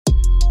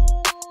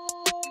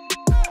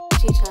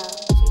Yeah.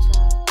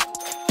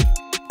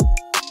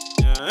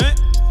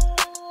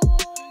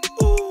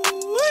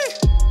 Ooh-wee.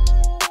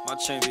 My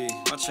chain be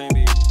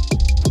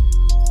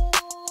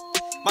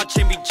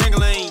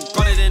jingling,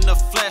 brought it in the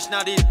flash,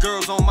 now these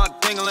girls on my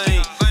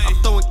dingling. I'm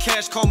throwing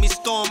cash, call me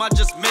storm, I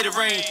just made it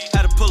rain.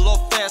 Had to pull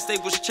off fast, they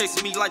was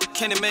chasing me like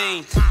Kenny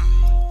Mayne.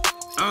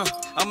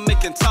 I'm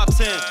making top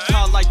 10,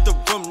 I like the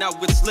room, now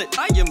it's lit,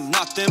 I am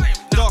not them.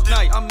 Dark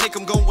night, I make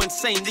them go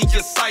insane, the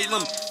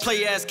asylum.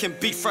 Play ass can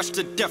be fresh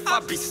to death, I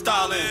be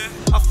styling.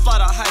 I fly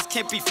the highest,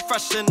 can't be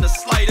fresh in the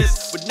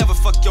slightest. Would never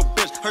fuck your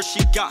bitch, her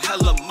she got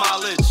hella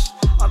mileage.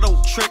 I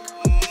don't trick,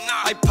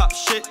 I pop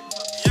shit.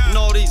 And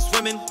all these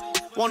women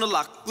wanna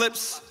lock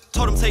lips.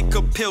 Told them take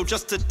a pill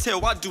just to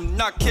tell, I do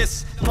not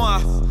kiss.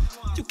 Mwah,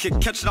 you can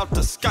catch it out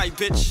the sky,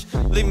 bitch.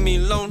 Leave me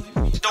alone,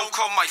 don't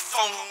call my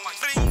phone.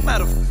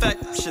 Matter of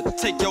fact, you should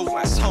take your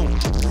ass home.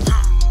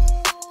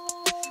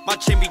 My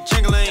chain be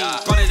jingling,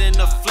 brought it in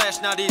the flash,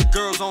 now these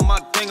girls on my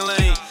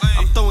dingling.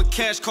 I'm throwing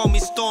cash, call me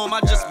storm, I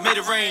just made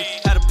it rain.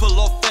 Had to pull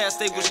off fast,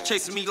 they was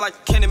chasing me like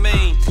Kenny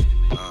Mayne.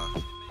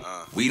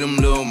 We them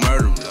little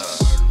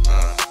murderers,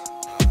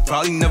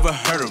 probably never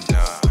heard of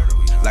them.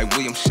 Like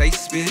William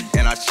Shakespeare,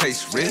 and I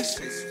chase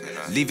risk.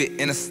 Leave it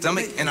in her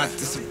stomach and I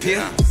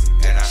disappear.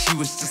 She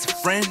was just a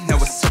friend, now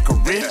it's her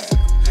career.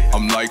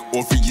 I'm like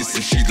Orpheus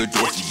and she the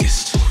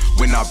dorkiest.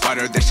 When I bite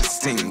her, that shit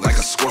sting like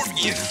a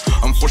scorpion.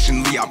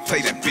 Unfortunately, I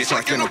play that bitch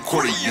like an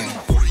accordion.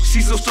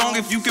 She's so strong,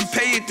 if you can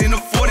pay it, then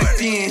afford it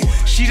then.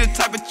 She the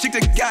type of chick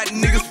that got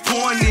niggas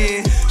pouring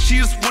in. She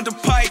just want the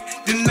pipe,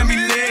 then let me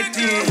lay it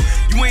in.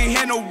 You ain't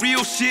had no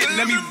real shit,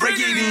 let me break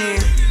it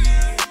in.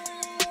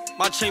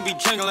 My chain be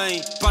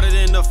jingling, brought it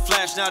in the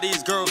flash, now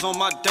these girls on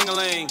my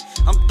dingling.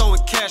 I'm throwing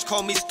cash,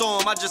 call me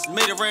storm, I just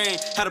made it rain.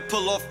 Had to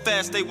pull off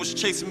fast, they was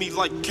chasing me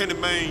like Kenny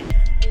Mayne.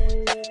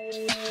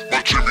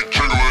 My chain be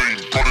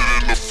jingling, brought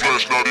it in the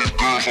flash, now these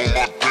girls on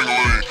my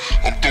dingling.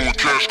 I'm throwing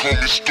cash, call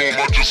me storm,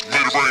 I just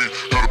made it rain.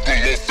 Had to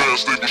pull off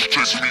fast, they was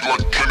chasing me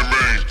like Kenny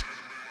Mayne.